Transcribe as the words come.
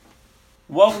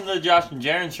Welcome to the Josh and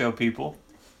Jaron Show, people.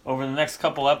 Over the next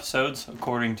couple episodes,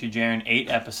 according to Jaron, 8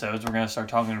 episodes, we're going to start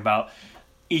talking about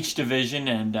each division,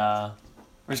 and we're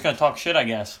just going to talk shit, I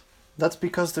guess. That's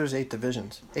because there's 8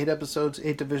 divisions. 8 episodes,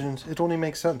 8 divisions. It only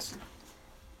makes sense.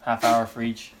 Half hour for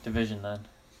each division, then.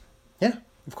 Yeah,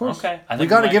 of course. Okay. We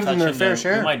got to give them their fair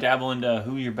share. We might dabble into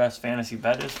who your best fantasy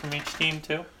bet is from each team,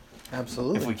 too.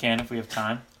 Absolutely. If we can, if we have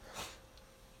time.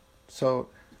 So,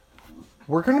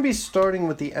 we're going to be starting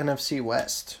with the NFC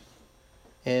West.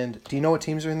 And do you know what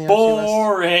teams are in the NFC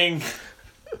West?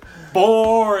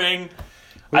 Boring.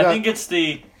 I think it's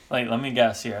the... let me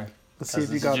guess here. Let's see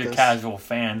if you got this. This is your casual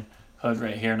fan hood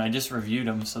right here, and I just reviewed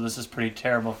them, so this is pretty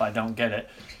terrible if I don't get it.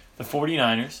 The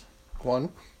 49ers. 1.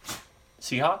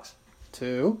 Seahawks.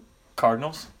 2.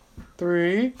 Cardinals.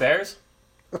 3. Bears.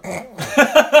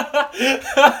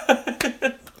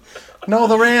 No,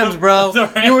 the Rams, bro. The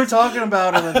Rams. You were talking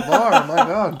about them at the bar. My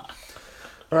God.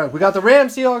 All right, we got the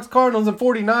Rams, Seahawks, Cardinals, and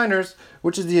 49ers,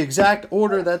 which is the exact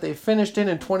order that they finished in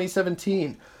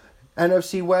 2017.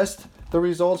 NFC West, the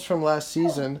results from last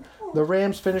season. The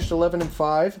Rams finished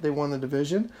 11-5. They won the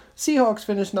division. Seahawks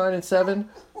finished 9-7.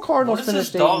 Cardinals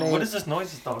finished 8-8. What is this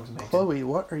noise this dog's making? Chloe,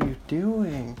 what are you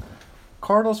doing?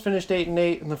 Cardinals finished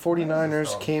 8-8, and the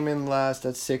 49ers came in last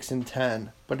at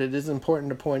 6-10. But it is important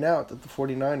to point out that the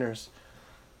 49ers,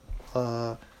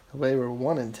 they were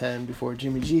 1-10 before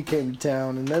Jimmy G came to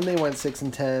town, and then they went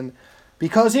 6-10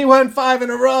 because he went 5 in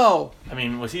a row. I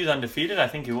mean, was he undefeated? I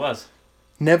think he was.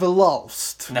 Never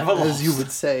lost. Never lost. As you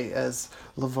would say, as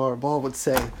LeVar Ball would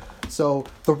say. So,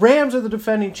 the Rams are the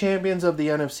defending champions of the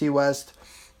NFC West.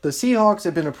 The Seahawks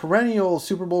have been a perennial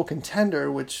Super Bowl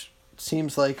contender, which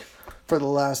seems like for the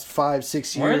last 5-6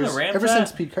 years. Where are the Rams ever at?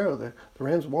 since Pete Carroll, the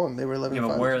Rams won. They were 11-5. Yeah,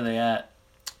 but where are they at?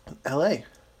 L.A.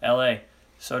 L.A.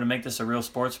 So to make this a real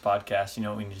sports podcast, you know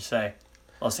what we need to say?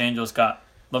 Los Angeles got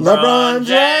LeBron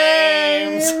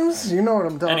James! You know what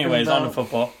I'm talking about. Anyways, on to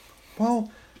football. Well,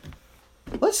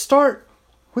 let's start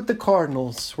with the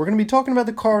Cardinals. We're going to be talking about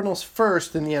the Cardinals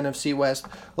first in the NFC West.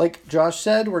 Like Josh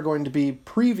said, we're going to be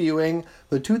previewing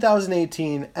the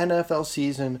 2018 NFL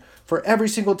season for every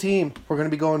single team. We're going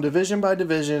to be going division by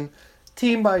division,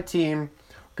 team by team.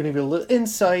 We're going to give you a little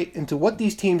insight into what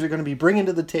these teams are going to be bringing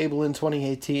to the table in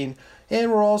 2018.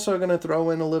 And we're also going to throw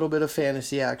in a little bit of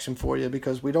fantasy action for you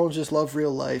because we don't just love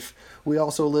real life. We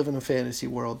also live in a fantasy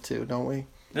world too, don't we?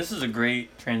 This is a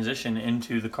great transition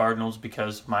into the Cardinals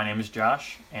because my name is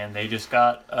Josh, and they just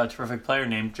got a terrific player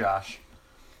named Josh.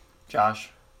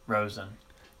 Josh Rosen.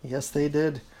 Yes, they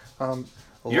did.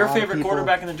 Your favorite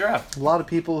quarterback in the draft. A lot of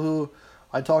people who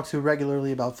I talk to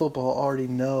regularly about football already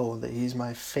know that he's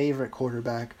my favorite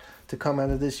quarterback to come out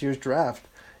of this year's draft.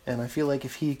 And I feel like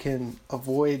if he can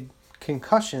avoid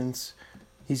concussions,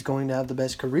 he's going to have the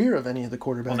best career of any of the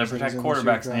quarterbacks. Well, they protect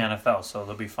quarterbacks in the NFL, so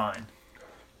they'll be fine.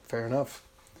 Fair enough.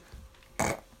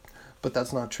 But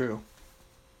that's not true.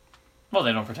 Well,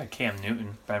 they don't protect Cam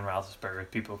Newton, Ben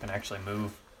Roethlisberger, people who can actually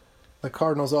move. The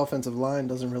Cardinals' offensive line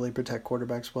doesn't really protect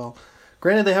quarterbacks well.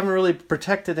 Granted, they haven't really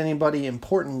protected anybody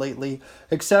important lately,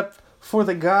 except for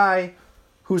the guy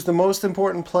who's the most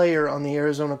important player on the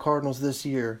Arizona Cardinals this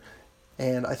year.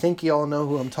 And I think you all know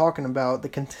who I'm talking about. The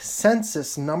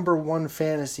consensus #1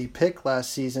 fantasy pick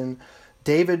last season,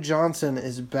 David Johnson,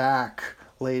 is back,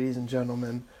 ladies and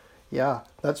gentlemen. Yeah,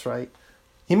 that's right.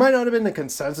 He might not have been the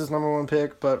consensus #1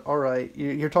 pick, but all right.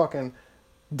 You're talking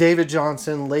David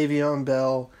Johnson, Le'Veon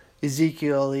Bell,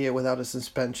 Ezekiel Elliott without a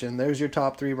suspension. There's your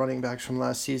top 3 running backs from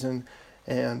last season.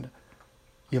 And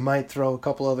you might throw a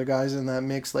couple other guys in that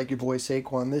mix like your boy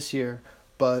Saquon this year.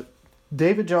 But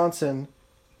David Johnson,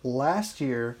 last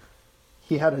year,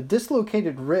 he had a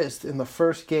dislocated wrist in the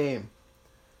first game.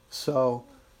 So,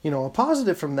 a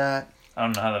positive from that. I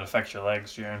don't know how that affects your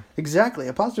legs, Jaron. Exactly.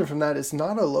 A positive from that is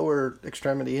not a lower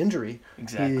extremity injury.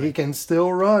 Exactly. He can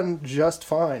still run just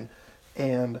fine.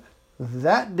 And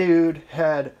that dude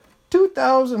had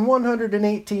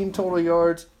 2,118 total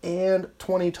yards and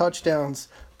 20 touchdowns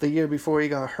the year before he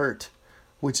got hurt,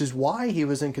 which is why he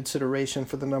was in consideration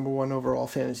for the #1 overall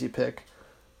fantasy pick.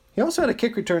 He also had a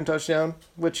kick return touchdown,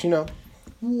 which,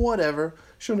 whatever.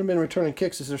 Shouldn't have been returning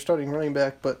kicks as their starting running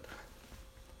back, but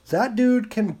that dude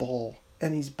can ball,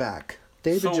 and he's back.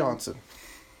 David Johnson.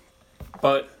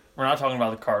 But we're not talking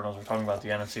about the Cardinals. We're talking about the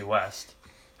NFC West.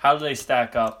 How do they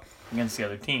stack up against the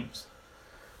other teams?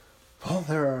 Well,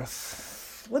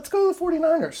 let's go to the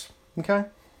 49ers, okay?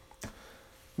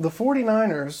 The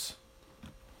 49ers,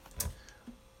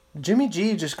 Jimmy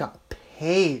G just got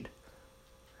paid.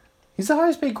 He's the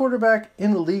highest paid quarterback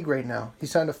in the league right now. He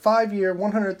signed a 5-year,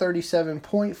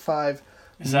 $137.5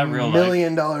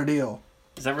 million deal.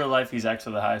 Is that real life? He's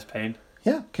actually the highest paid?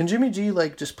 Yeah. Can Jimmy G,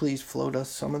 just please float us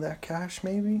some of that cash,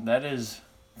 maybe? That is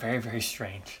very, very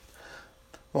strange.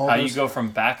 Well, How you go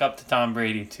from backup to Tom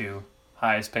Brady to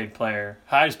highest paid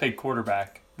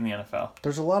quarterback in the NFL.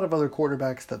 There's a lot of other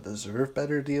quarterbacks that deserve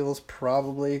better deals,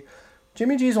 probably.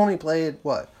 Jimmy G's only played,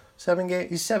 7 games?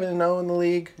 He's 7-0 in the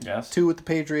league. Yes. 2 with the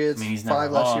Patriots. I mean, he's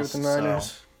 5 last year with the never Niners.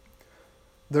 lost,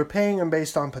 They're paying him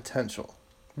based on potential.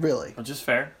 Really. which is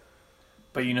fair.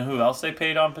 But you know who else they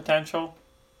paid on potential?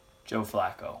 Joe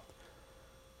Flacco.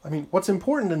 I mean, what's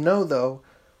important to know, though,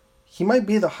 he might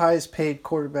be the highest paid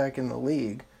quarterback in the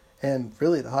league and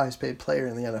really the highest paid player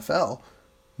in the NFL.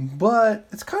 But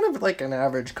it's kind of like an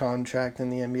average contract in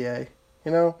the NBA.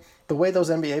 You know, the way those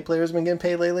NBA players have been getting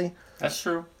paid lately. That's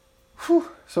true. Whew,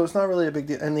 so it's not really a big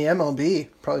deal. And the MLB,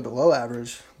 probably below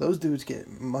average. Those dudes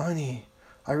get money.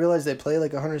 I realize they play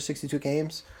 162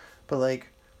 games, but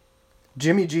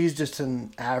Jimmy G's just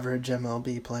an average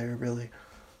MLB player, really.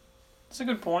 That's a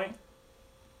good point.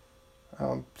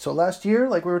 So last year,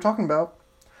 like we were talking about,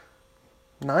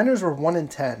 Niners were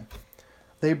 1-10.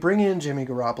 They bring in Jimmy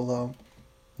Garoppolo.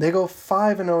 They go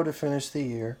 5-0 to finish the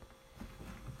year.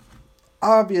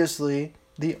 Obviously,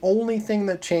 the only thing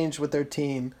that changed with their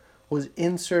team was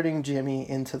inserting Jimmy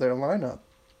into their lineup.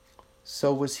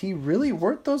 So was he really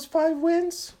worth those 5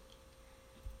 wins?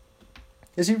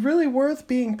 Is he really worth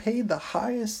being paid the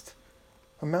highest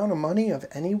amount of money of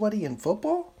anybody in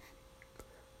football?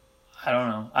 I don't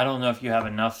know. I don't know if you have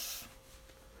enough.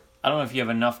 I don't know if you have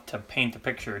enough to paint the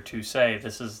picture to say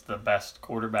this is the best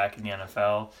quarterback in the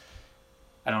NFL.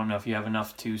 I don't know if you have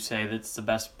enough to say that's the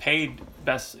best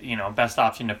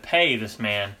option to pay this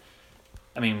man.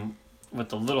 I mean, with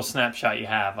the little snapshot you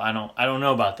have, I don't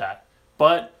know about that.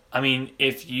 But I mean,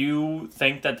 if you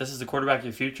think that this is the quarterback of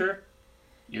your future,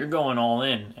 you're going all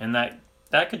in, and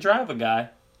that could drive a guy.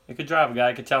 It could drive a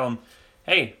guy. It could tell him,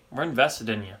 "Hey, we're invested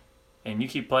in you, and you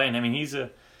keep playing." I mean, he's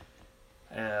a.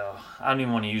 I don't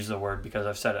even want to use the word because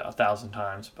I've said it 1,000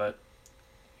 times, but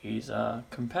he's a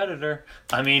competitor.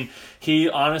 I mean, he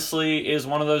honestly is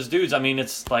one of those dudes. I mean,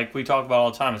 it's like we talk about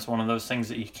all the time. It's one of those things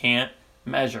that you can't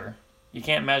measure. You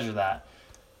can't measure that.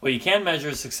 What you can measure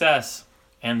is success,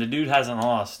 and the dude hasn't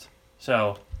lost.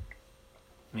 So,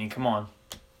 I mean, come on.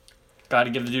 Got to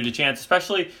give the dude a chance,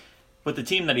 especially with the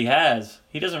team that he has.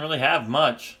 He doesn't really have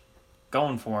much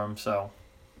going for him, so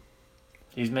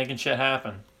he's making shit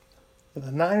happen.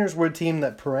 The Niners were a team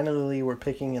that perennially were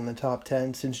picking in the top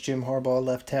 10 since Jim Harbaugh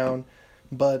left town,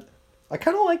 but I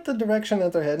kind of like the direction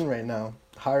that they're heading right now.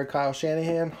 Hired Kyle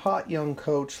Shanahan, hot young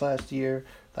coach last year.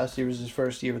 Last year was his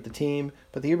first year with the team,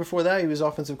 but the year before that he was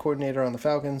offensive coordinator on the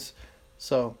Falcons,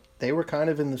 so they were kind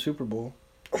of in the Super Bowl.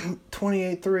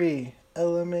 28-3,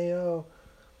 LMAO.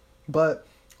 But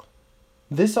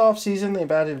this offseason they've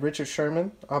added Richard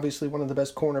Sherman, obviously one of the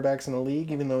best cornerbacks in the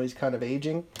league, even though he's kind of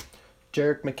aging.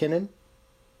 Jerick McKinnon,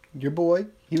 your boy.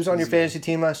 He was on your fantasy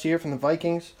team last year from the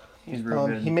Vikings. He's real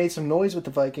good. He made some noise with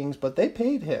the Vikings, but they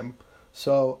paid him.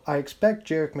 So I expect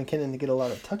Jerick McKinnon to get a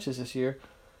lot of touches this year.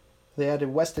 They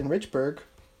added Weston Richburg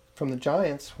from the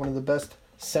Giants, one of the best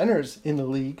centers in the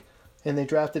league. And they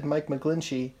drafted Mike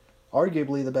McGlinchey,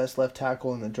 arguably the best left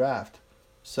tackle in the draft.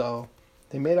 So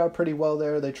they made out pretty well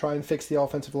there. They try and fix the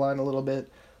offensive line a little bit.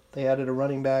 They added a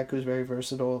running back who's very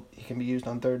versatile. He can be used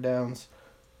on third downs.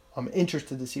 I'm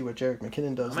interested to see what Jerick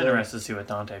McKinnon does. I'm interested to see what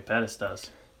Dante Pettis does.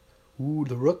 Ooh,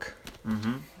 the Rook.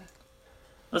 Mm-hmm.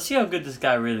 Let's see how good this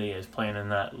guy really is playing in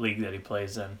that league that he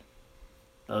plays in.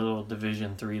 The little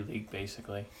Division III league,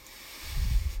 basically.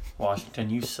 Washington,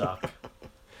 you suck.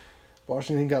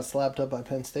 Washington got slapped up by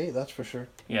Penn State, that's for sure.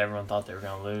 Yeah, everyone thought they were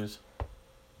going to lose.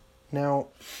 Now,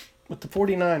 with the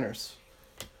 49ers,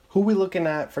 who are we looking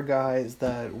at for guys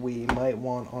that we might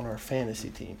want on our fantasy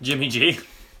team? Jimmy G.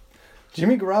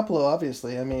 Jimmy Garoppolo,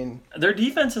 obviously. I mean, their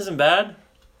defense isn't bad.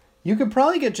 You could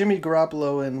probably get Jimmy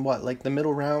Garoppolo in, the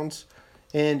middle rounds,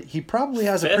 and he probably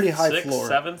has Fifth, a pretty high 6th, floor.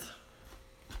 7th?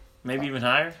 Maybe even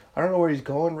higher? I don't know where he's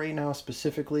going right now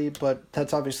specifically, but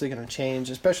that's obviously going to change,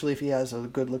 especially if he has a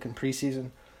good-looking preseason.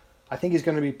 I think he's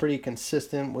going to be pretty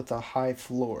consistent with a high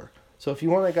floor. So if you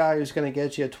want a guy who's going to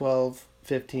get you 12,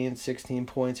 15, 16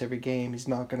 points every game, he's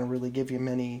not going to really give you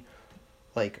many,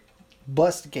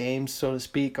 bust games, so to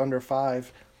speak, under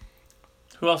 5.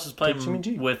 Who else is playing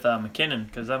Jimmy with McKinnon?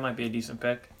 Because that might be a decent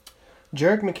pick.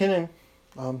 Jerick McKinnon,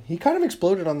 he kind of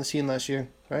exploded on the scene last year,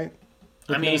 right?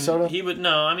 With Minnesota.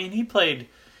 He played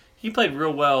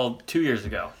real well 2 years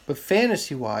ago. But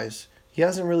fantasy-wise, he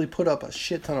hasn't really put up a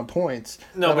shit ton of points.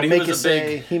 No, but he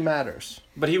matters.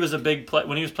 But he was a big play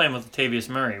when he was playing with Latavius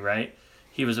Murray, right?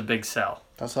 He was a big sell.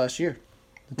 That's last year.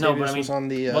 Was on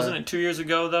the. Wasn't it 2 years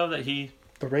ago though that he?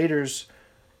 The Raiders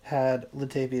had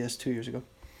Latavius 2 years ago.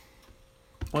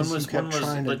 When was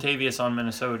Latavius on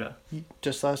Minnesota?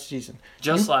 Just last season.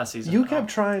 Last season. You kept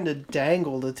trying to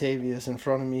dangle Latavius in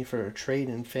front of me for a trade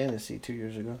in fantasy 2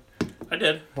 years ago. I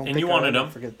did. And you wanted him.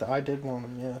 Forget that. I did want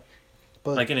him, yeah.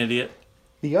 But like an idiot.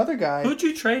 The other guy... Who'd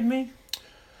you trade me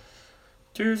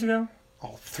 2 years ago?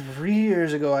 3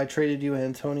 years ago I traded you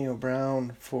Antonio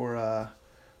Brown for...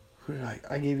 who did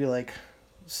I gave you like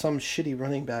some shitty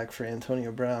running back for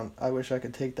Antonio Brown. I wish I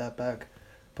could take that back.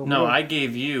 But no, I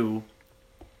gave you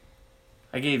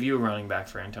a running back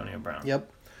for Antonio Brown.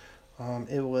 Yep.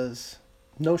 It was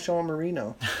Sean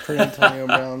Marino for Antonio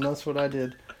Brown. That's what I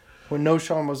did when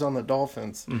Sean was on the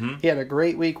Dolphins. Mm-hmm. He had a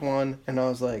great week 1, and I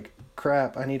was like,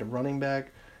 crap, I need a running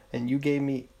back. And you gave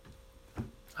me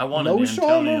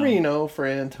Sean Marino for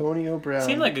Antonio Brown.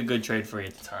 Seemed like a good trade for you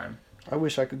at the time. I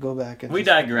wish I could go back and... We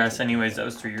digress anyways. That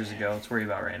was 3 years ago. Let's worry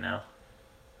about right now.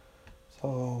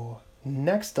 So,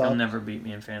 next up... You'll never beat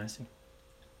me in fantasy.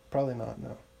 Probably not,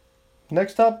 no.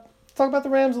 Next up, let's talk about the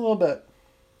Rams a little bit.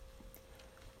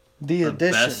 The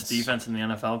additions. Best defense in the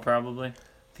NFL, probably.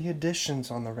 The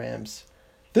additions on the Rams.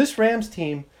 This Rams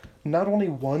team not only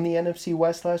won the NFC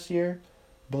West last year,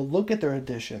 but look at their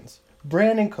additions.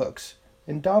 Brandon Cooks,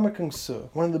 Ndamukong Suh,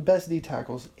 one of the best D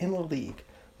tackles in the league.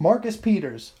 Marcus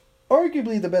Peters,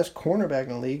 arguably the best cornerback in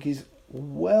the league. He's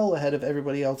well ahead of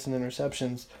everybody else in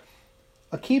interceptions.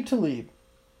 Aqib Talib.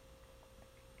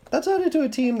 That's added to a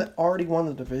team that already won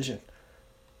the division.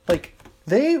 Like,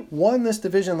 they won this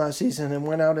division last season and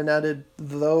went out and added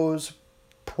those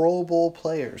Pro Bowl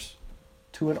players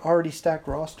to an already stacked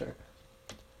roster.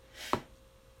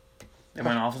 They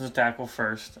went offensive tackle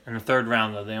first. In the third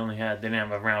round, though, they didn't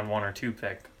have a round 1 or 2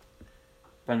 pick.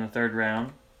 But in the third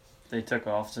round, they took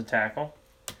offensive tackle.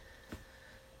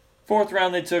 Fourth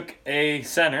round, they took a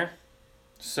center.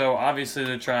 So, obviously,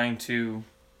 they're trying to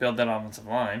build that offensive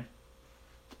line.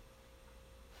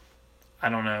 I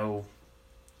don't know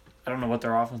what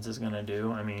their offense is going to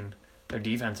do. I mean, their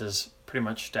defense is pretty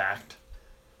much stacked.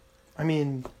 I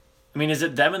mean, is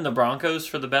it them and the Broncos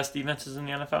for the best defenses in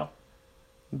the NFL?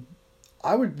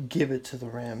 I would give it to the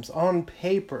Rams. On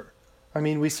paper. I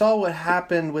mean, we saw what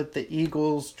happened with the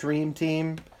Eagles' dream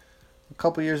team a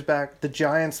couple years back. The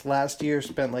Giants last year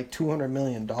spent like $200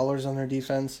 million on their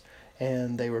defense,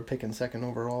 and they were picking second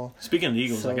overall. Speaking of the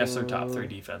Eagles, I guess they're top 3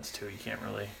 defense, too. You can't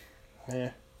really...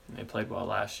 Yeah. They played well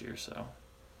last year, so...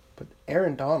 But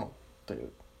Aaron Donald,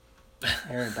 dude.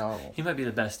 Aaron Donald. He might be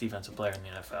the best defensive player in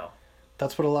the NFL.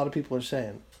 That's what a lot of people are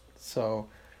saying. So,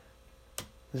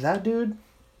 that dude,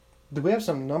 do we have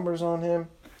some numbers on him?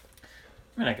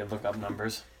 I mean, I could look up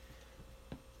numbers.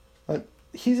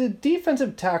 He's a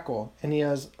defensive tackle, and he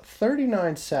has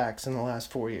 39 sacks in the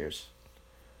last 4 years.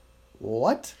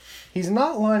 What? He's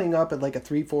not lining up at like a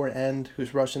 3-4 end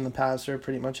who's rushing the passer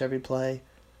pretty much every play.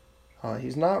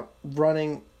 He's not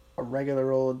running a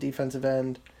regular old defensive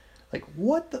end. Like,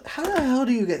 how the hell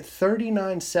do you get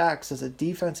 39 sacks as a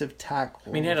defensive tackle? I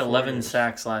mean, he had 11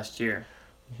 sacks last year.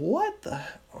 What the...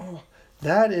 Oh,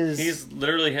 that is He's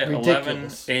literally hit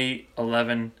ridiculous. 11, 8,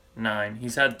 11, 9.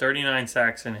 He's had 39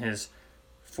 sacks in his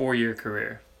 4-year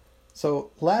career.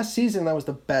 So, last season, that was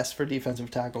the best for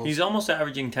defensive tackles. He's almost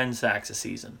averaging 10 sacks a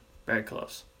season. Very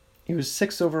close. He was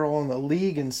 6th overall in the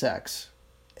league in sacks.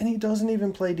 And he doesn't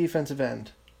even play defensive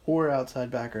end or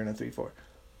outside backer in a 3-4.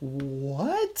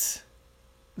 What?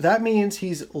 That means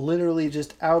he's literally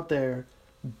just out there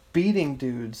beating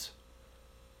dudes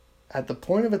at the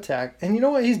point of attack. And you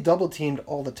know what? He's double-teamed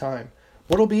all the time.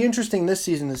 What'll be interesting this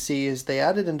season to see is they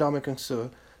added Ndamukong Suh,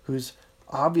 who's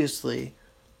obviously,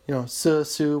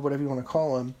 Sue, whatever you want to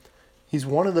call him. He's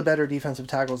one of the better defensive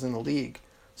tackles in the league.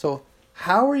 So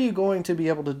how are you going to be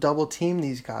able to double-team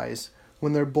these guys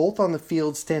when they're both on the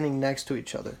field standing next to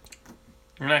each other?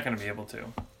 You're not going to be able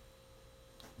to.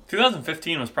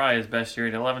 2015 was probably his best year.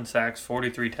 He had 11 sacks,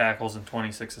 43 tackles, and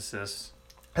 26 assists.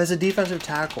 As a defensive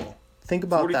tackle, think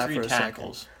about that for a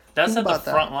tackles. second. That's at the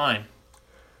front line.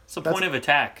 It's the point of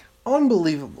attack.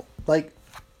 Unbelievable. Like,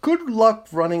 good luck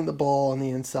running the ball on the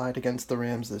inside against the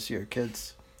Rams this year,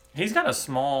 kids. He's got a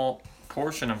small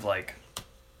portion of,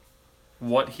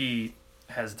 what he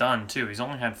has done, too. He's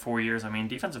only had 4 years. I mean,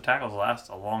 defensive tackles last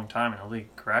a long time in the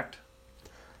league, correct?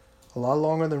 A lot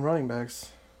longer than running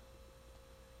backs.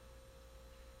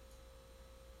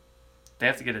 They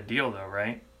have to get a deal, though,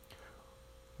 right?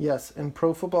 Yes, and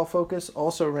Pro Football Focus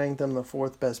also ranked them the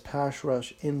 4th best pass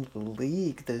rush in the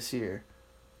league this year.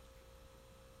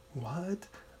 What?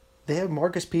 They have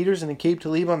Marcus Peters and Aqib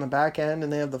Talib on the back end,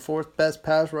 and they have the 4th best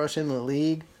pass rush in the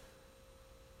league.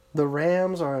 The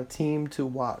Rams are a team to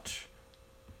watch.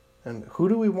 And who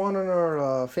do we want on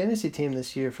our fantasy team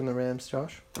this year from the Rams,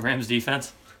 Josh? The Rams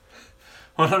defense.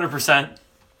 100%.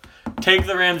 Take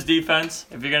the Rams defense.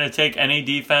 If you're going to take any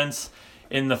defense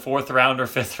in the 4th round or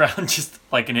 5th round, just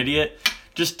like an idiot,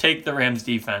 just take the Rams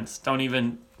defense. Don't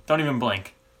even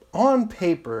blink. On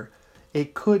paper,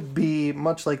 it could be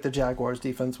much like the Jaguars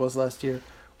defense was last year,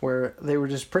 where they were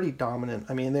just pretty dominant.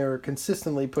 I mean, they were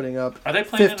consistently putting up Are they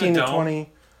playing 15 in the to dome? 20.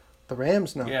 The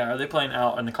Rams, no. Yeah, are they playing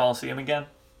out in the Coliseum again?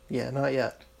 Yeah, not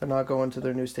yet. They're not going to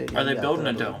their new stadium. Are they yet, building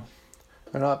I a believe. dome?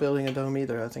 They're not building a dome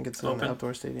either. I think it's an Open?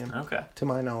 outdoor stadium, Okay. to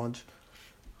my knowledge.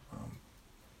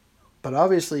 But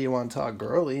obviously you want Todd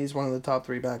Gurley. He's one of the top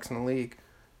 3 backs in the league.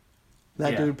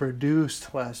 That dude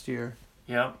produced last year.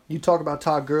 Yeah. You talk about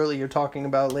Todd Gurley, you're talking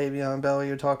about Le'Veon Bell,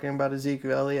 you're talking about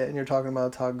Ezekiel Elliott, and you're talking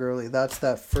about Todd Gurley. That's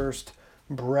that first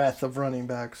breath of running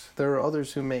backs. There are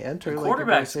others who may enter. The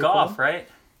quarterback's Goff, right?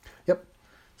 Yep.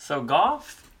 So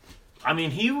Goff, I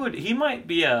mean, he might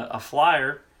be a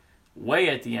flyer way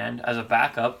at the end as a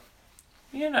backup.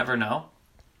 You never know.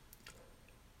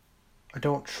 I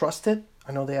don't trust it.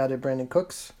 I know they added Brandon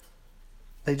Cooks.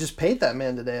 They just paid that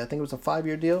man today. I think it was a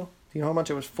 5-year deal. Do you know how much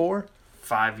it was for?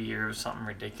 5 years, something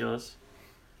ridiculous.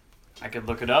 I could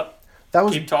look it up. That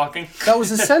was Keep talking. That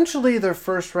was essentially their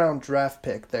first round draft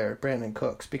pick there, Brandon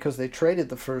Cooks, because they traded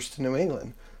the first to New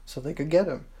England so they could get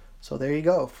him. So there you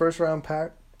go. First round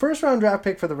draft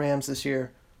pick for the Rams this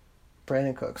year,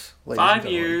 Brandon Cooks. 5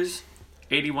 years,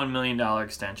 $81 million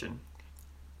extension.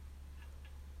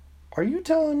 Are you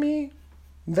telling me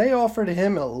they offered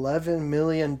him $11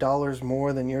 million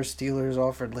more than your Steelers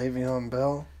offered Le'Veon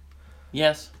Bell?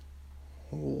 Yes.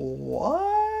 What?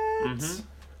 Mm-hmm.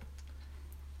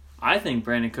 I think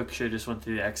Brandon Cook should have just went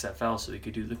through the XFL so he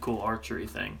could do the cool archery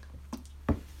thing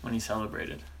when he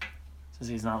celebrated. Since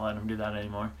he's not letting him do that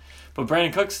anymore. But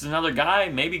Brandon Cooks is another guy,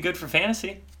 maybe good for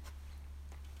fantasy.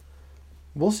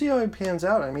 We'll see how he pans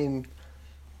out. I mean,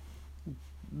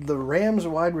 the Rams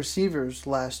wide receivers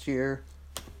last year,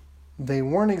 they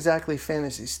weren't exactly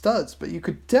fantasy studs, but you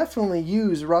could definitely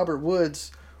use Robert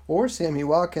Woods or Sammy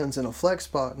Watkins in a flex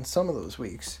spot in some of those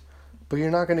weeks. But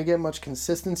you're not going to get much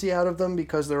consistency out of them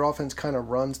because their offense kind of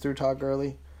runs through Todd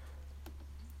Gurley.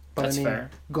 But That's I mean, fair.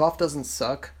 Goff doesn't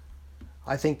suck.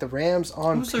 I think the Rams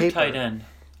on Who's paper, their tight end?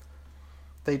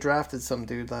 they drafted some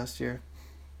dude last year.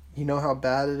 You know how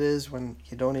bad it is when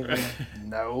you don't even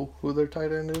know who their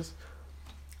tight end is?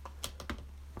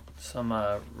 Some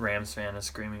Rams fan is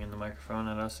screaming in the microphone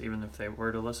at us, even if they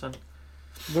were to listen.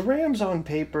 The Rams on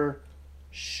paper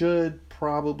should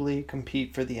probably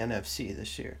compete for the NFC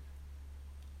this year.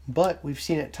 But we've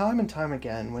seen it time and time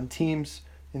again when teams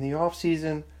in the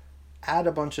offseason add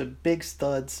a bunch of big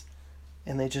studs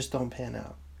and they just don't pan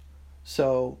out.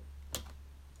 So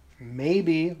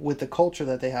maybe with the culture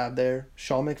that they have there,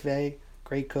 Sean McVay,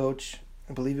 great coach.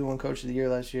 I believe he won Coach of the Year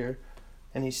last year.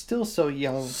 And he's still so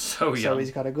young. So young. So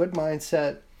he's got a good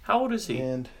mindset. How old is he?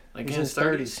 And Like he's in his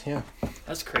 30s? Yeah.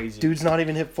 That's crazy. Dude's not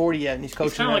even hit 40 yet, and he's He's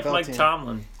coaching kind an of like NFL Mike team.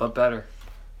 Tomlin, but better.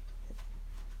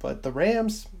 But the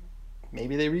Rams,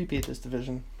 maybe they repeat this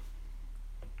division.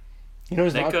 You know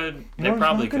who's They not, could. you They know who's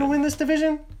probably not going to could. win this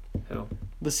division? Who?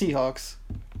 The Seahawks.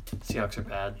 Seahawks are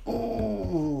bad.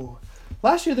 Oh,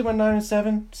 last year they went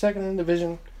 9-7, second in the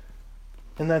division,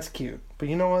 and that's cute. But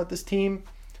you know what? This team,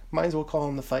 might as well call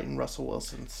them the fighting Russell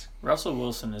Wilsons. Russell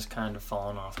Wilson is kind of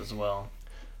fallen off as well.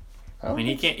 I don't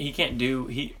mean, think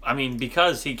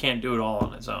because he can't do it all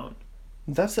on his own.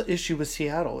 That's the issue with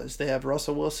Seattle is they have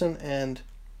Russell Wilson and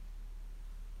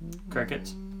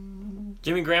Crickets.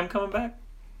 Jimmy Graham coming back?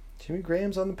 Jimmy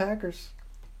Graham's on the Packers.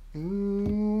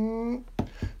 Not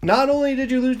only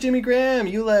did you lose Jimmy Graham,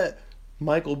 you let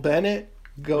Michael Bennett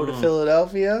go to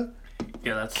Philadelphia.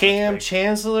 Yeah, that's Cam big.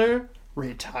 Chancellor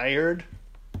retired.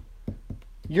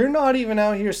 You're not even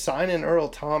out here signing Earl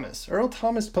Thomas. Earl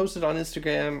Thomas posted on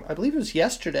Instagram, I believe it was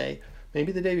yesterday,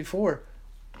 maybe the day before.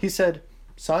 He said,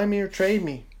 sign me or trade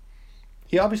me.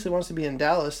 He obviously wants to be in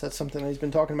Dallas. That's something that he's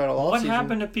been talking about all What season.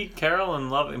 happened to Pete Carroll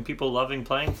and people loving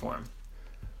playing for him?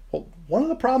 Well, one of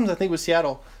the problems I think with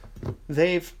Seattle,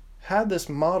 they've had this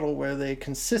model where they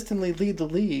consistently lead the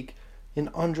league in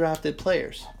undrafted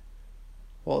players.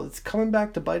 Well, it's coming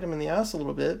back to bite them in the ass a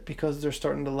little bit because they're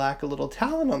starting to lack a little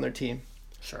talent on their team.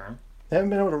 Sure. They haven't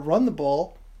been able to run the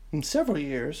ball in several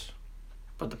years,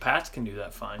 But the Pats can do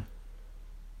that fine.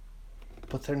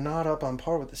 but they're not up on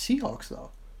par with the Seahawks, though.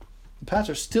 The Pats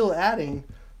are still adding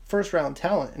first-round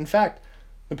talent. In fact,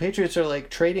 the Patriots are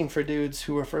like trading for dudes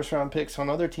who were first-round picks on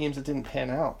other teams that didn't pan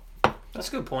out. That's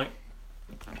a good point.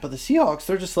 But the Seahawks,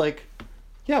 they're just like,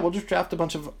 yeah, we'll just draft a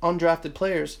bunch of undrafted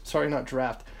players. Sorry, not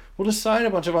draft. We'll just sign a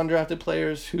bunch of undrafted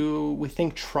players who we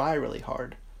think try really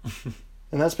hard.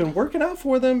 And that's been working out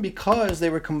for them because they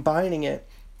were combining it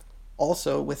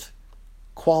also with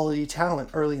quality talent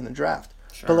early in the draft.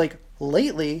 Sure. But like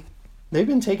lately, they've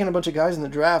been taking a bunch of guys in the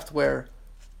draft where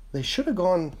they should have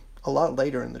gone a lot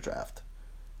later in the draft.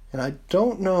 And I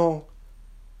don't know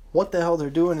what the hell they're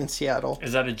doing in Seattle.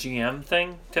 Is that a GM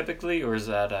thing typically, or is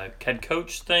that a head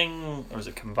coach thing, or is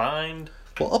it combined?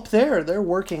 Well, up there, they're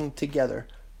working together.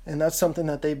 And that's something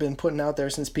that they've been putting out there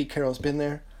since Pete Carroll's been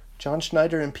there. John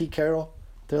Schneider and Pete Carroll,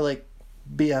 they're like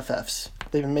BFFs.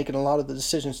 They've been making a lot of the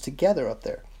decisions together up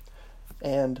there.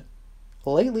 And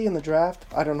lately in the draft,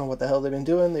 I don't know what the hell they've been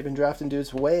doing. They've been drafting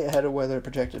dudes way ahead of where they're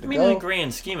projected to go. I mean, in the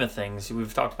grand scheme of things,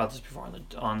 we've talked about this before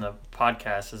on the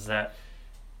podcast, is that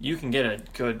you can get a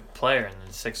good player in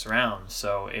the 6th round.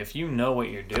 So if you know what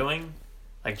you're doing,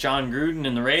 like John Gruden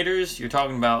and the Raiders, you're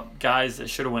talking about guys that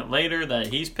should have went later that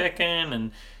he's picking.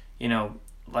 And, you know,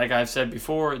 like I've said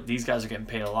before, these guys are getting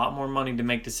paid a lot more money to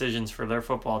make decisions for their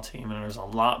football team. And there's a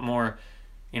lot more,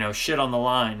 you know, shit on the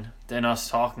line than us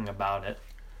talking about it.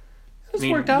 It's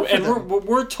worked out for them.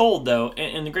 We're told, though,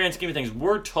 in the grand scheme of things,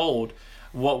 we're told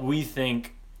what we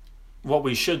think, what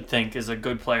we should think is a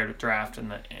good player to draft in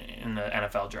the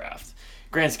NFL draft.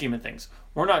 Grand scheme of things,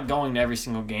 we're not going to every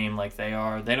single game like they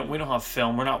are. We don't have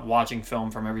film. We're not watching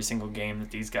film from every single game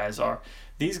that these guys are.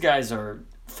 These guys are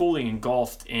fully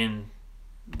engulfed in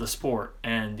the sport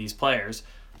and these players.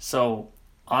 So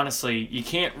honestly, you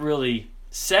can't really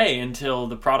say until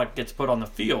the product gets put on the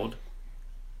field.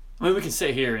 I mean, we can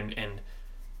sit here and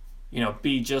you know,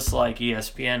 be just like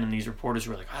ESPN and these reporters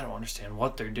who are like, I don't understand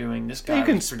what they're doing. This guy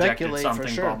can projected speculate something,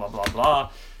 for sure. blah, blah, blah,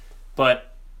 blah.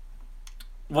 But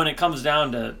when it comes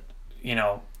down to, you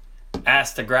know,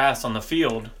 ask the grass on the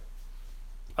field,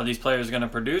 are these players going to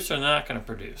produce or not going to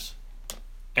produce?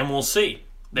 And we'll see.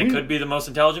 They could be the most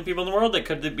intelligent people in the world. They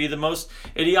could be the most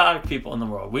idiotic people in the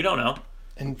world. We don't know.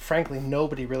 And frankly,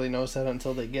 nobody really knows that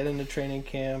until they get into training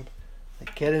camp. They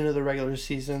get into the regular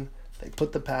season, they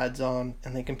put the pads on,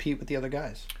 and they compete with the other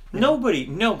guys. Nobody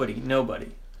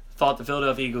thought the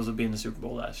Philadelphia Eagles would be in the Super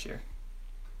Bowl last year.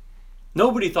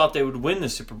 Nobody thought they would win the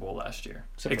Super Bowl last year,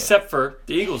 except for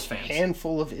the Eagles fans.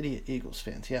 Handful of idiot Eagles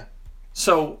fans, yeah.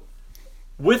 So,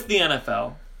 with the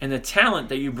NFL and the talent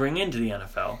that you bring into the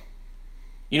NFL,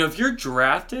 you know, if you're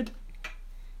drafted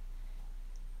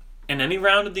in any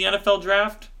round of the NFL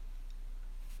draft,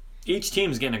 each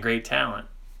team's getting a great talent.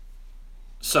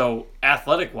 So,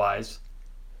 athletic-wise,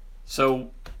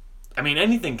 I mean,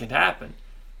 anything can happen.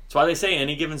 That's why they say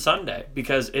any given Sunday,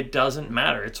 because it doesn't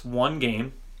matter. It's one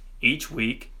game each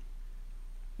week.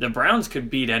 The Browns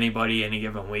could beat anybody any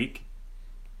given week.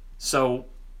 So,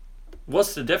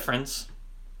 what's the difference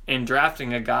in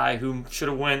drafting a guy who should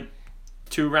have went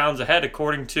 2 rounds ahead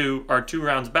or 2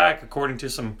 rounds back according to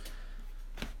some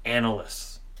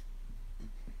analysts?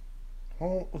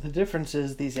 Well, the difference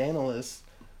is these analysts,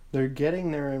 they're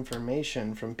getting their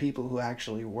information from people who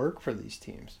actually work for these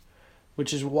teams,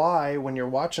 which is why when you're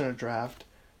watching a draft,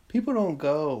 people don't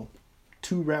go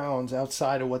 2 rounds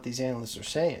outside of what these analysts are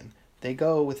saying. They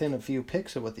go within a few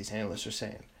picks of what these analysts are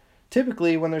saying.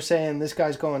 Typically, when they're saying this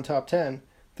guy's going top 10,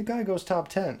 the guy goes top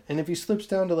 10. And if he slips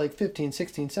down to like 15,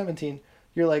 16, 17,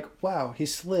 you're like, wow, he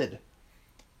slid.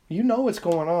 You know what's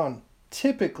going on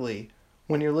typically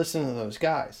when you're listening to those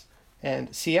guys.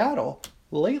 And Seattle,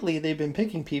 lately they've been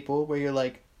picking people where you're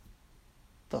like,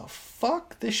 the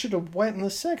fuck? They should have went in the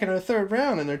 2nd or 3rd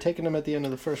round, and they're taking them at the end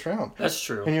of the 1st round. That's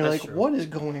true. And you're That's like, true. what is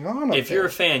going on If you're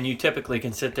a fan, you typically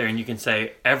can sit there and you can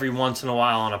say, every once in a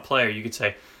while on a player, you could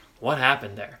say, what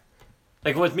happened there?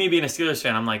 Like with me being a Steelers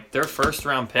fan, I'm like, their 1st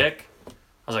round pick, I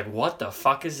was like, what the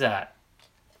fuck is that?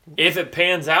 If it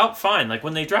pans out, fine. Like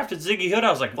when they drafted Ziggy Hood,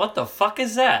 I was like, what the fuck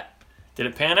is that? Did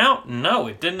it pan out? No,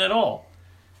 it didn't at all.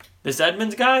 This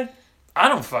Edmonds guy, I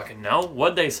don't fucking know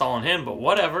what they saw in him, but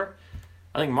whatever.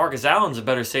 I think Marcus Allen's a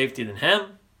better safety than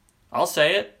him. I'll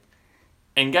say it.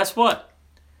 And guess what?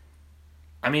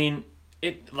 I mean,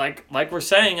 it like we're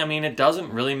saying, I mean, it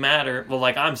doesn't really matter. Well,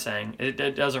 like I'm saying,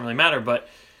 it doesn't really matter. But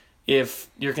if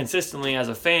you're consistently as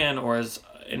a fan or as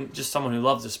just someone who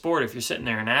loves the sport, if you're sitting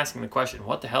there and asking the question,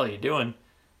 what the hell are you doing?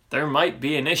 There might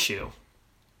be an issue.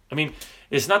 I mean,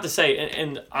 it's not to say,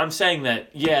 and I'm saying that,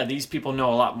 yeah, these people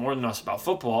know a lot more than us about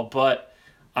football, but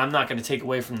I'm not going to take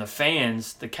away from the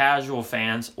fans, the casual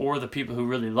fans, or the people who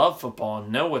really love football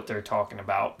and know what they're talking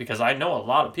about, because I know a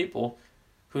lot of people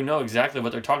who know exactly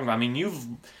what they're talking about. I mean,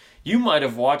 you might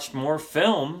have watched more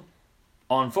film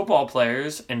on football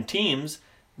players and teams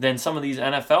than some of these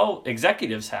NFL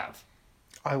executives have.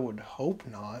 I would hope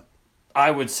not.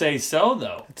 I would say so,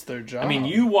 though. It's their job. I mean,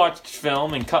 you watched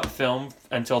film and cut film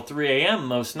until 3 a.m.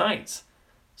 most nights.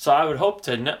 So I would hope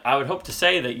to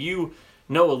say that you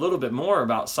know a little bit more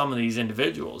about some of these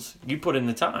individuals. You put in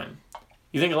the time.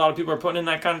 You think a lot of people are putting in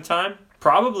that kind of time?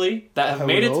 Probably, that have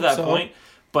made it to that point.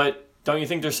 But don't you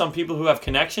think there's some people who have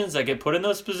connections that get put in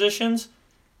those positions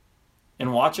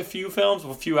and watch a few films,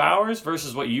 a few hours,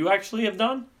 versus what you actually have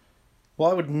done? Well,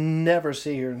 I would never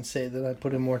sit here and say that I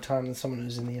put in more time than someone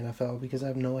who's in the NFL because I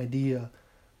have no idea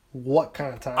what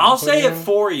kind of time. I'll say it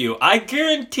for you. I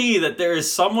guarantee that there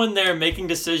is someone there making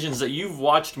decisions that you've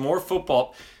watched more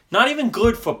football, not even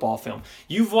good football film.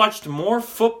 You've watched more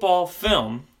football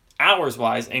film,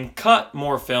 hours-wise, and cut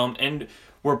more film, and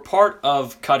were part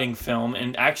of cutting film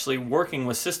and actually working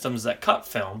with systems that cut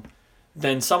film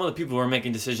than some of the people who are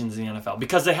making decisions in the NFL.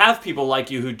 Because they have people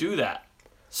like you who do that.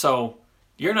 So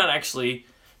you're not actually...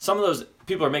 Some of those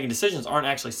people who are making decisions aren't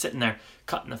actually sitting there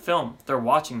cutting the film. They're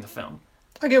watching the film.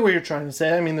 I get what you're trying to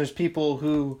say. I mean, there's people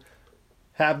who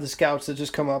have the scouts that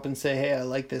just come up and say, hey, I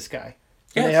like this guy.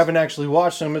 And they haven't actually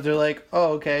watched him, but they're like,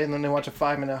 oh, okay. And then they watch a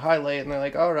 5-minute highlight, and they're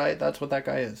like, all right, that's what that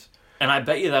guy is. And I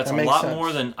bet you that's a lot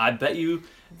more than... I bet you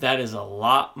that is a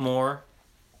lot more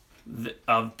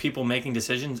of people making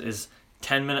decisions is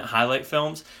 10-minute highlight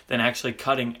films than actually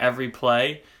cutting every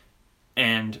play.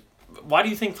 And why do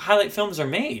you think highlight films are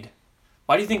made?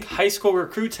 Why do you think high school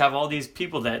recruits have all these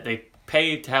people that they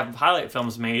pay to have highlight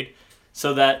films made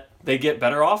so that they get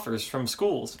better offers from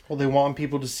schools? Well, they want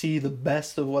people to see the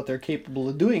best of what they're capable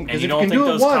of doing. And you don't think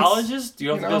those colleges? Do you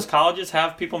don't think those colleges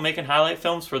have people making highlight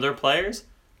films for their players?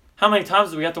 How many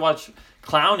times do we have to watch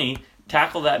Clowney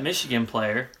tackle that Michigan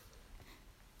player?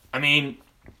 I mean,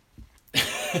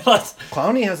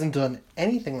 Clowney hasn't done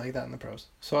anything like that in the pros.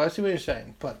 So I see what you're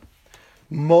saying, but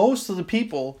most of the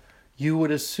people you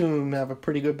would assume have a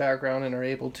pretty good background and are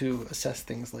able to assess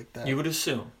things like that. You would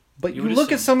assume. But you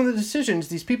look at some of the decisions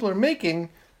these people are making,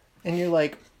 and you're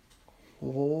like,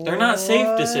 what? They're not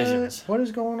safe decisions. What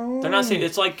is going on? They're not safe.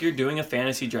 It's like you're doing a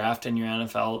fantasy draft in your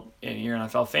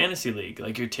NFL fantasy league.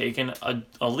 Like you're taking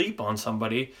a leap on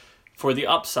somebody for the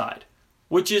upside,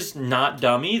 which is not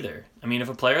dumb either. I mean, if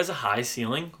a player has a high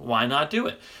ceiling, why not do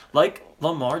it? Like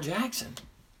Lamar Jackson.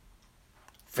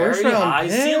 Very high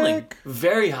ceiling.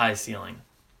 Very high ceiling.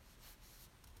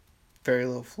 Very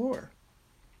low floor.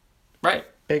 Right.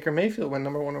 Baker Mayfield went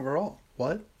number 1 overall.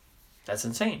 What? That's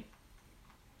insane.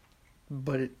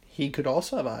 But he could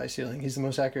also have a high ceiling. He's the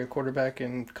most accurate quarterback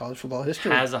in college football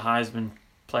history. Has a Heisman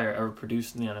player ever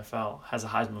produced in the NFL? Has a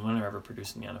Heisman winner ever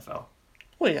produced in the NFL?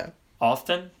 Well, yeah.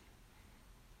 Often?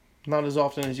 Not as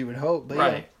often as you would hope, but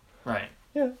right. Yeah. Right.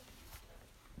 Yeah.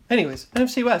 Anyways,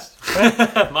 NFC West.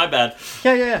 Right? My bad.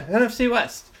 Yeah. NFC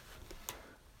West.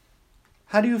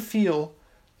 How do you feel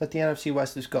that the NFC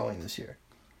West is going this year?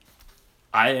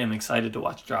 I am excited to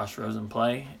watch Josh Rosen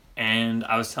play. And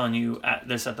I was telling you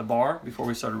this at the bar before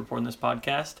we started recording this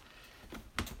podcast.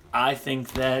 I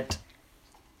think that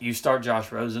you start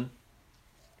Josh Rosen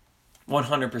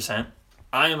 100%.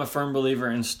 I am a firm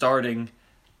believer in starting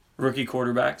rookie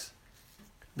quarterbacks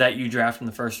that you draft in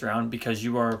the first round because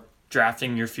you are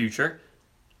drafting your future.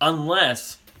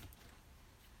 Unless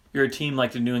you're a team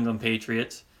like the New England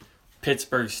Patriots,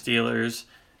 Pittsburgh Steelers,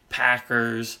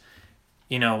 Packers,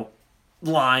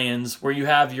 Lions, where you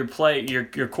have your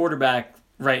quarterback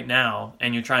right now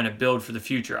and you're trying to build for the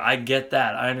future. I get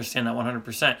that. I understand that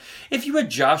 100%. If you had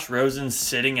Josh Rosen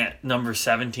sitting at number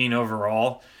 17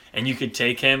 overall and you could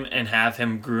take him and have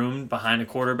him groomed behind a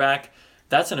quarterback,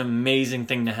 that's an amazing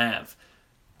thing to have.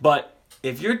 But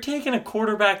if you're taking a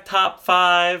quarterback top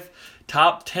 5,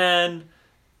 top 10,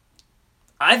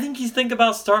 I think you think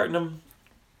about starting him.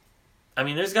 I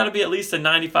mean, there's got to be at least a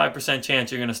 95%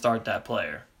 chance you're going to start that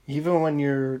player. Even when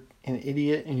you're an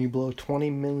idiot and you blow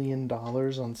 $20 million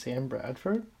on Sam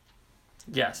Bradford?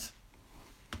 Yes.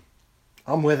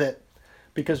 I'm with it.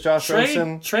 Because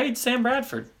Trade Sam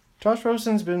Bradford. Josh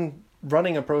Rosen's been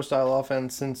running a pro-style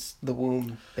offense since the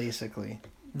womb, basically.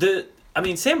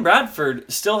 Sam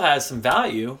Bradford still has some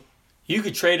value. You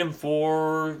could trade him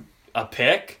for a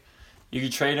pick. You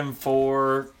could trade him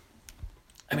for,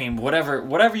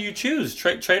 whatever you choose.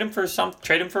 Trade him for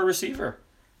a receiver.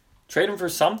 Trade him for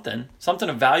something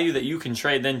of value that you can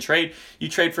trade. Then you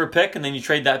trade for a pick, and then you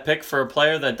trade that pick for a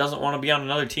player that doesn't want to be on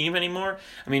another team anymore.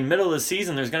 Middle of the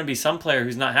season, there's going to be some player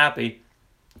who's not happy.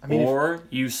 Or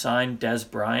you sign Des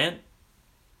Bryant.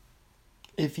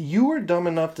 If you were dumb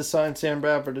enough to sign Sam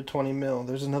Bradford at $20 million,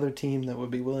 there's another team that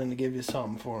would be willing to give you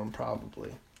something for him,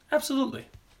 probably. Absolutely.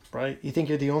 Right? You think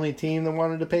you're the only team that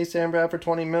wanted to pay Sam Bradford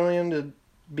 $20 million to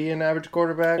be an average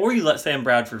quarterback? Or you let Sam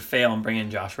Bradford fail and bring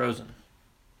in Josh Rosen.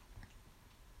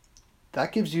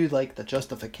 That gives you, the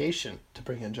justification to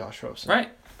bring in Josh Rosen. Right.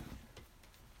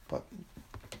 But,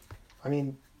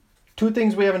 Two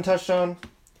things we haven't touched on.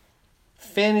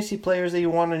 Fantasy players that you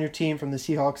want on your team from the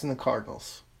Seahawks and the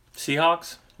Cardinals.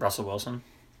 Seahawks, Russell Wilson.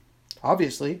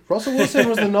 Obviously. Russell Wilson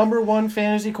was the number one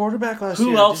fantasy quarterback last year.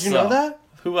 Who else, Did you know that?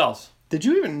 Who else? Did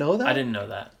you even know that? I didn't know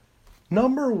that.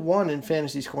 Number one in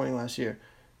fantasy scoring last year.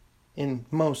 In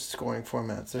most scoring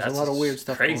formats. There's a lot of weird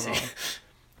stuff crazy. going on.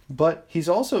 But he's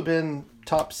also been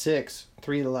top 6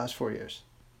 3 of the last 4 years.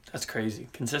 That's crazy.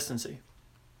 Consistency.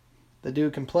 The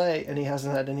dude can play, and he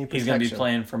hasn't had any protection. He's going to be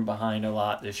playing from behind a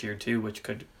lot this year, too, which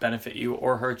could benefit you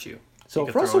or hurt you. So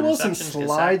if Russell Wilson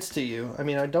slides to you, I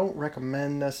mean, I don't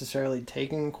recommend necessarily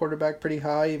taking a quarterback pretty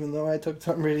high, even though I took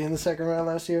Tom Brady in the second round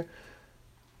last year.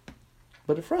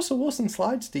 But if Russell Wilson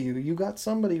slides to you, you got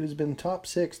somebody who's been top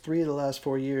 6 3 of the last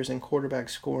 4 years in quarterback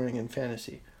scoring in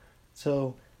fantasy.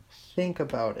 So think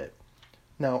about it.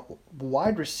 Now,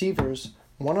 wide receivers,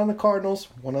 one on the Cardinals,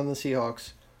 one on the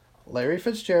Seahawks. Larry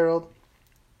Fitzgerald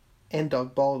and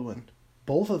Doug Baldwin.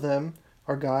 Both of them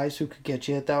are guys who could get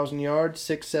you 1,000 yards,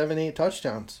 6, 7, 8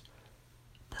 touchdowns.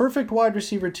 Perfect wide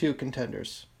receiver 2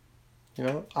 contenders. You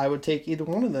know, I would take either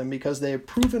one of them because they have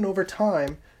proven over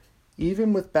time,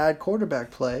 even with bad quarterback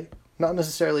play, not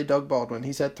necessarily Doug Baldwin.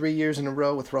 He's had 3 years in a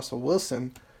row with Russell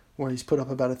Wilson where he's put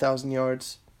up about 1,000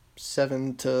 yards,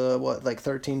 7 to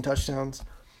 13 touchdowns.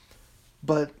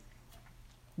 But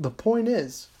the point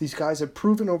is, these guys have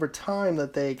proven over time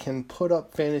that they can put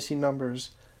up fantasy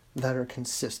numbers that are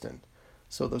consistent.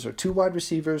 So those are 2 wide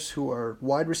receivers who are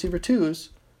wide receiver 2s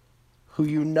who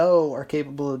you know are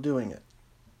capable of doing it.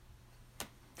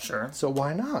 Sure. So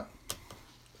why not?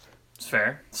 It's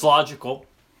fair. It's logical.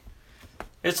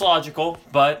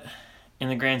 But in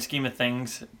the grand scheme of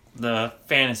things, the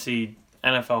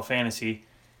NFL fantasy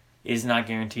is not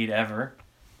guaranteed ever.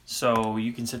 So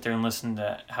you can sit there and listen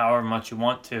to however much you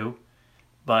want to.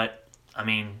 But, I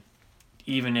mean,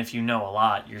 even if you know a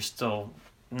lot, you're still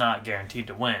not guaranteed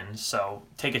to win. So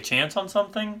take a chance on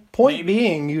something. Point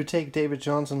being, you take David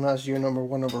Johnson last year, number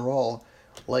 1 overall,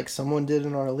 like someone did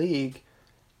in our league,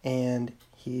 and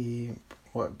he,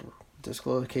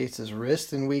 dislocates his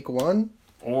wrist in week 1?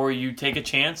 Or you take a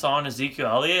chance on Ezekiel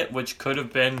Elliott, which could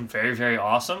have been very, very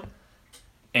awesome,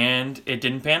 and it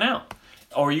didn't pan out.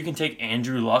 Or you can take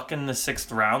Andrew Luck in the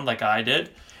 6th round like I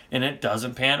did, and it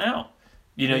doesn't pan out.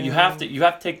 You know, you have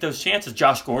to take those chances.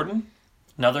 Josh Gordon,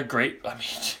 another great.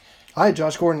 I had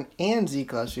Josh Gordon and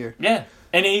Zeke last year. Yeah,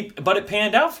 but it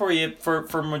panned out for you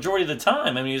for majority of the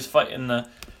time. I mean, he was fighting the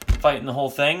whole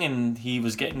thing, and he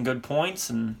was getting good points.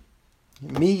 And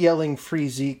me yelling "free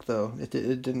Zeke" though, it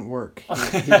didn't work.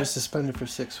 He was suspended for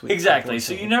 6 weeks. Exactly.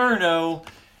 So you never know.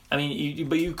 I mean,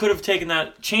 but you could have taken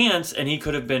that chance, and he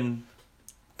could have been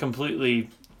completely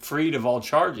freed of all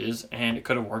charges, and it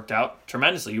could have worked out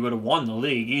tremendously. You would have won the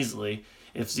league easily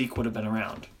if Zeke would have been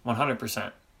around,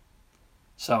 100%.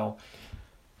 So,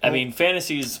 I mean,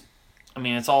 fantasies,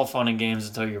 it's all fun and games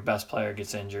until your best player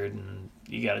gets injured, and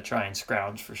you got to try and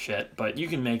scrounge for shit, but you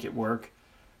can make it work.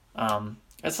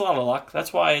 It's a lot of luck.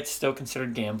 That's why it's still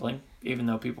considered gambling, even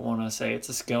though people want to say it's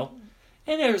a skill.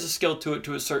 And there's a skill to it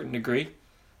to a certain degree.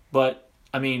 But,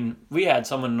 we had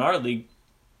someone in our league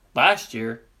last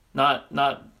year, not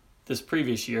this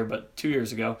previous year, but 2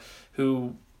 years ago,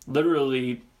 who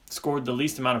literally scored the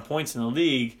least amount of points in the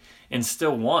league and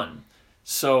still won.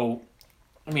 So,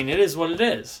 it is what it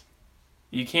is.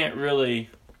 You can't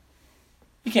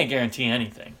guarantee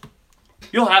anything.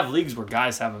 You'll have leagues where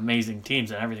guys have amazing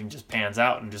teams and everything just pans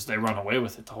out and they run away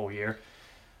with it the whole year.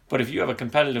 But if you have a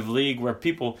competitive league where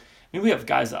we have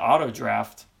guys that auto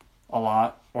draft a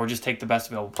lot or just take the best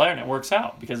available player and it works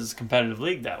out because it's a competitive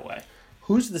league that way.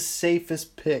 Who's the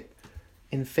safest pick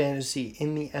in fantasy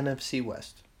in the NFC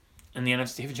West? In the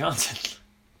NFC, David Johnson.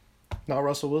 Not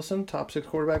Russell Wilson, top 6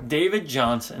 quarterback? David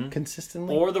Johnson.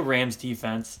 Consistently? Or the Rams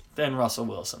defense, then Russell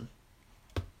Wilson.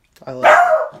 I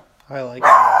like it.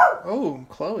 Oh,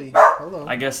 Chloe. Hello.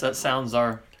 I guess that sounds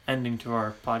our ending to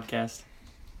our podcast.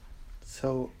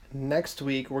 So next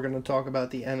week we're going to talk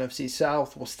about the NFC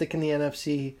South. We'll stick in the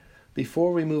NFC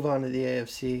before we move on to the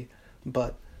AFC.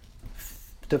 But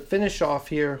to finish off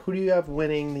here, who do you have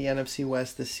winning the NFC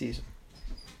West this season?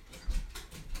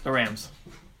 The Rams.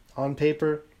 On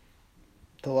paper,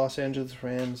 the Los Angeles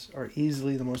Rams are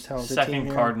easily the most talented team here.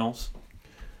 Second Cardinals.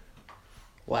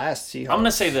 Last Seahawks. I'm going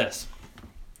to say this.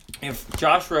 If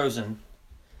Josh Rosen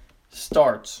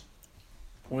starts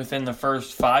within the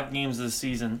first 5 games of the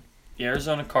season, the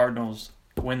Arizona Cardinals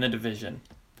win the division.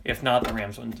 If not, the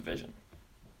Rams win the division.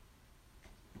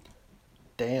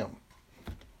 Damn.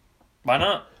 Why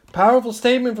not? Powerful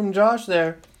statement from Josh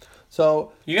there.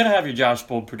 So you got to have your Josh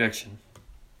bold prediction.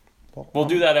 We'll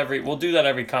do that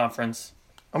every conference.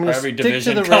 I'm gonna every stick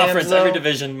division, to the Rams, conference, though. every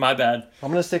division. My bad. I'm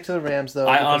gonna stick to the Rams though.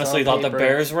 I because honestly on thought the paper-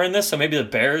 Bears were in this, so maybe the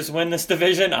Bears win this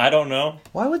division. I don't know.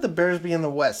 Why would the Bears be in the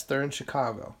West? They're in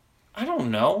Chicago. I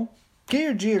don't know. Get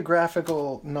your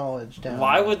geographical knowledge down.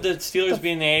 Why would the Steelers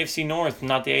be in the AFC North,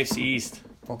 not the AFC East?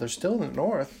 Well, they're still in the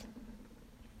North.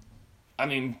 I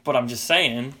mean, but I'm just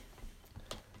saying.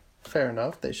 Fair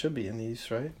enough. They should be in the East,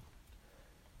 right?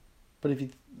 But if you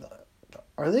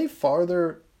are they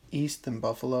farther east than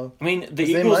Buffalo? I mean, the 'Cause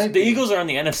they Eagles. might The be. Eagles are in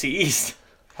the NFC East.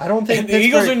 I don't think The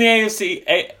Eagles are in Pittsburgh-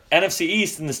 the NFC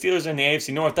East, and the Steelers are in the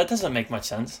AFC North. That doesn't make much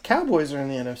sense. Cowboys are in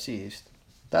the NFC East.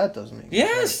 That doesn't make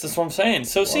Yes, sense. that's what I'm saying.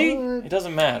 So see, What? it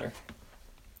doesn't matter.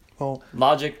 Well,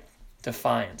 Logic,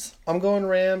 defiance. I'm going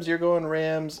Rams. You're going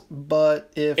Rams.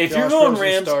 But if If Josh you're going Rosen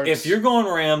Rams, starts, if you're going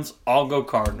Rams, I'll go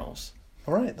Cardinals.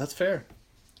 all right, that's fair.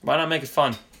 Why not make it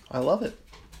fun? I love it.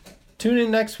 Tune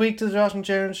in next week to the Josh and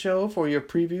Jaron Show for your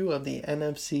preview of the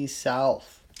NFC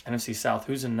South. NFC South.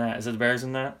 Who's in that? Is it the Bears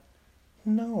in that?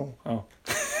 No. Oh.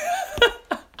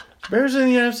 Bears in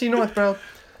the NFC North, bro.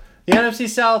 The NFC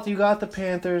South, you got the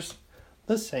Panthers,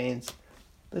 the Saints,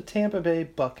 the Tampa Bay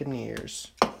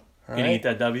Buccaneers. All You gonna right? eat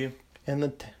that W? And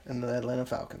the Atlanta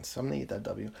Falcons. I'm going to eat that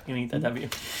W. You gonna eat that W?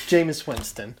 Jameis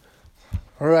Winston.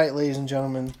 All right, ladies and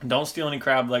gentlemen. Don't steal any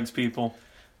crab legs, people.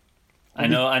 I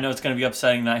know it's gonna be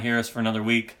upsetting not hear us for another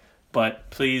week, but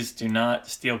please do not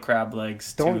steal crab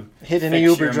legs. Don't to hit any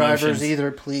fix Uber your drivers emotions.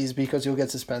 either, please, because you'll get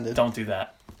suspended. Don't do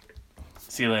that.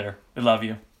 See you later. We love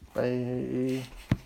you. Bye.